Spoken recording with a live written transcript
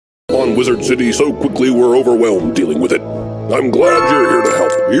on Wizard City so quickly we're overwhelmed dealing with it. I'm glad you're here to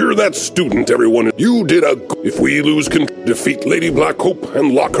help. You're that student, everyone. You did a If we lose defeat Lady Black Hope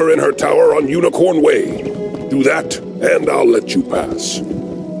and lock her in her tower on Unicorn Way. Do that, and I'll let you pass.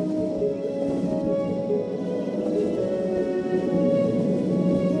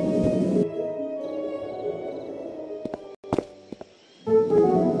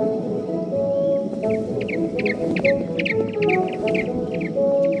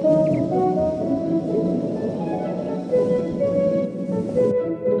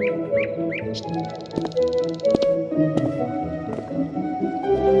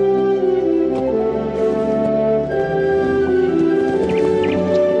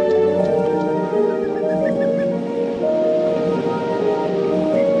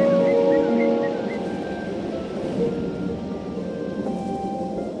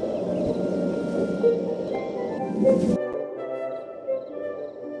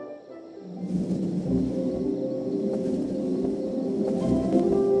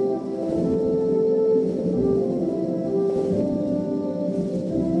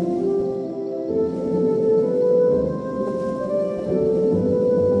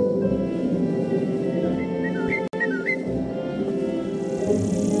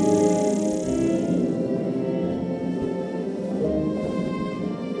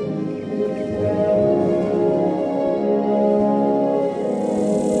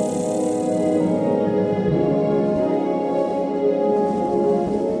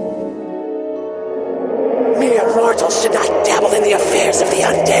 Mortals should not dabble in the affairs of the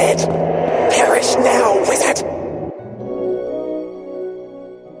undead. Perish now, wizard!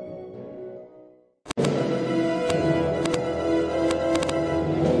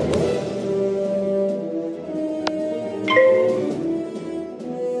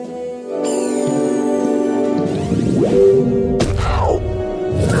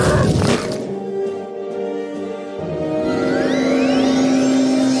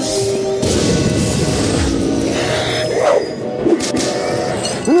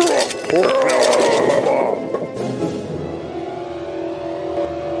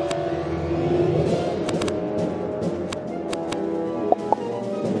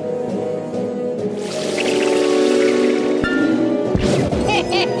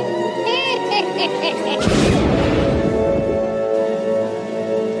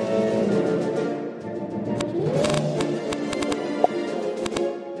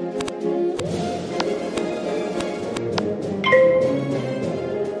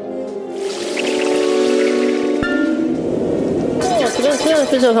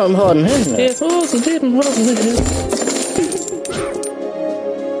 Bisa kamu hon, oh, sedih,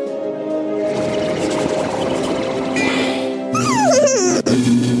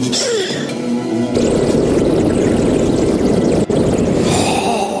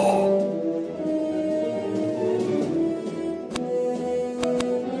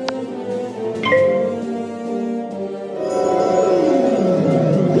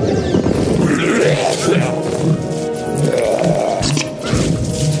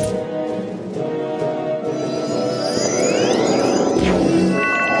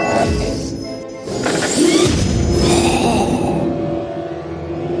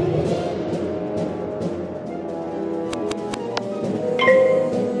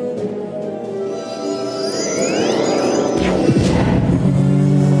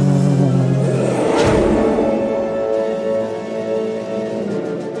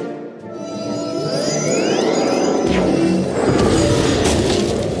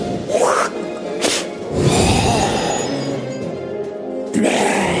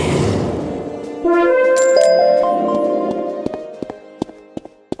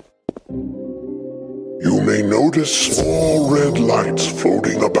 Notice small red lights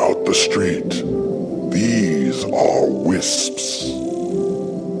floating about the street. These are wisps.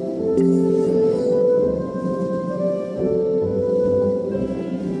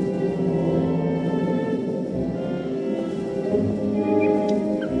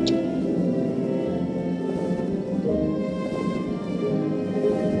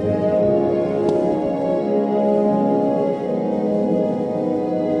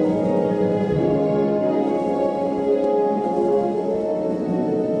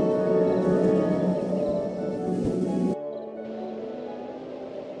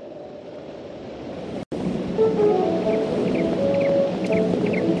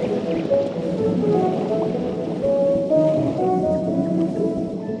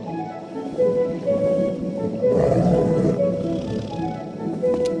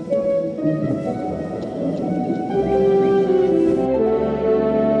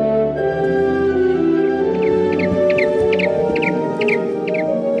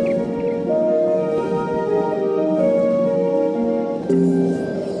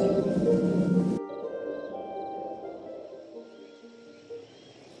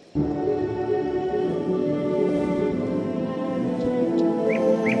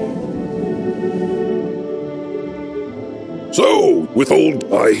 So, with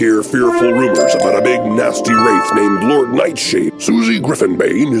I hear fearful rumors about a big nasty wraith named Lord Nightshade. Susie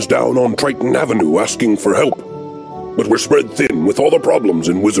Griffinbane is down on Triton Avenue asking for help. But we're spread thin with all the problems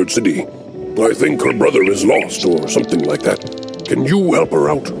in Wizard City. I think her brother is lost or something like that. Can you help her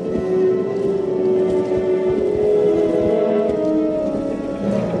out?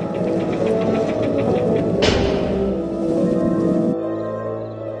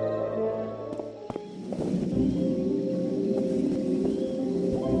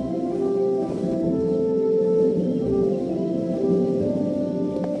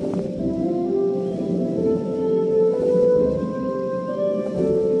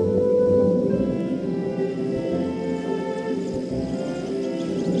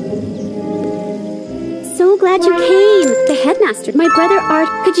 Glad you came. The headmaster, my brother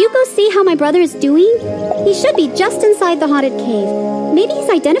Art. Could you go see how my brother is doing? He should be just inside the haunted cave. Maybe he's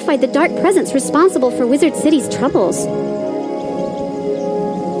identified the dark presence responsible for Wizard City's troubles.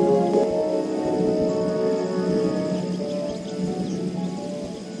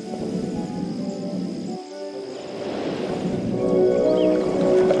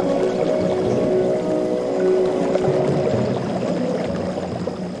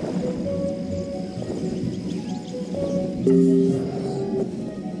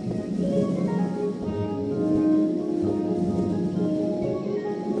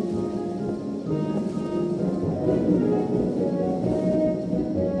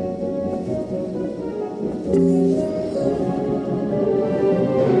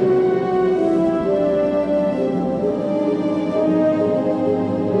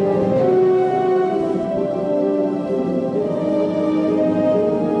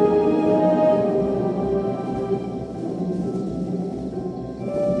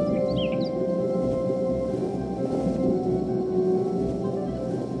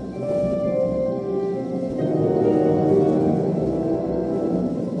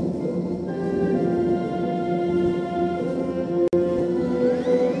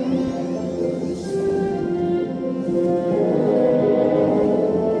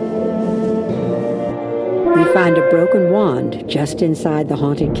 Find a broken wand just inside the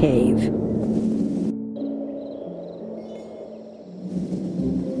haunted cave.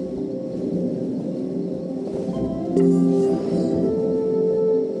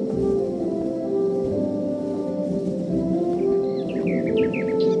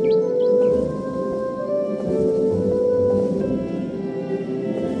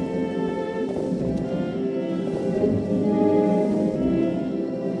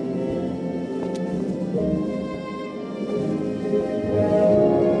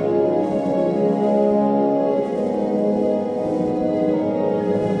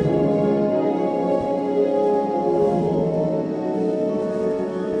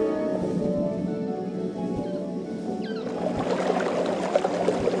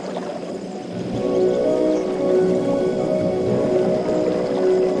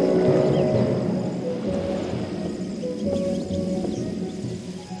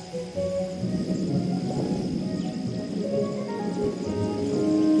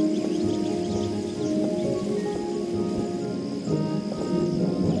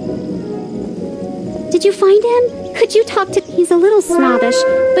 Did you find him? Could you talk to... He's a little snobbish,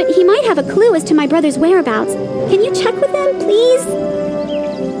 but he might have a clue as to my brother's whereabouts. Can you check with him, please?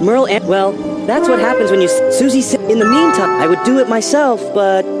 Merle and... Well, that's what happens when you... Susie... In the meantime, I would do it myself,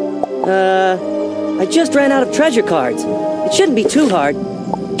 but... I just ran out of treasure cards. It shouldn't be too hard.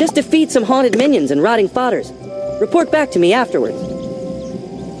 Just defeat some haunted minions and rotting fodders. Report back to me afterwards.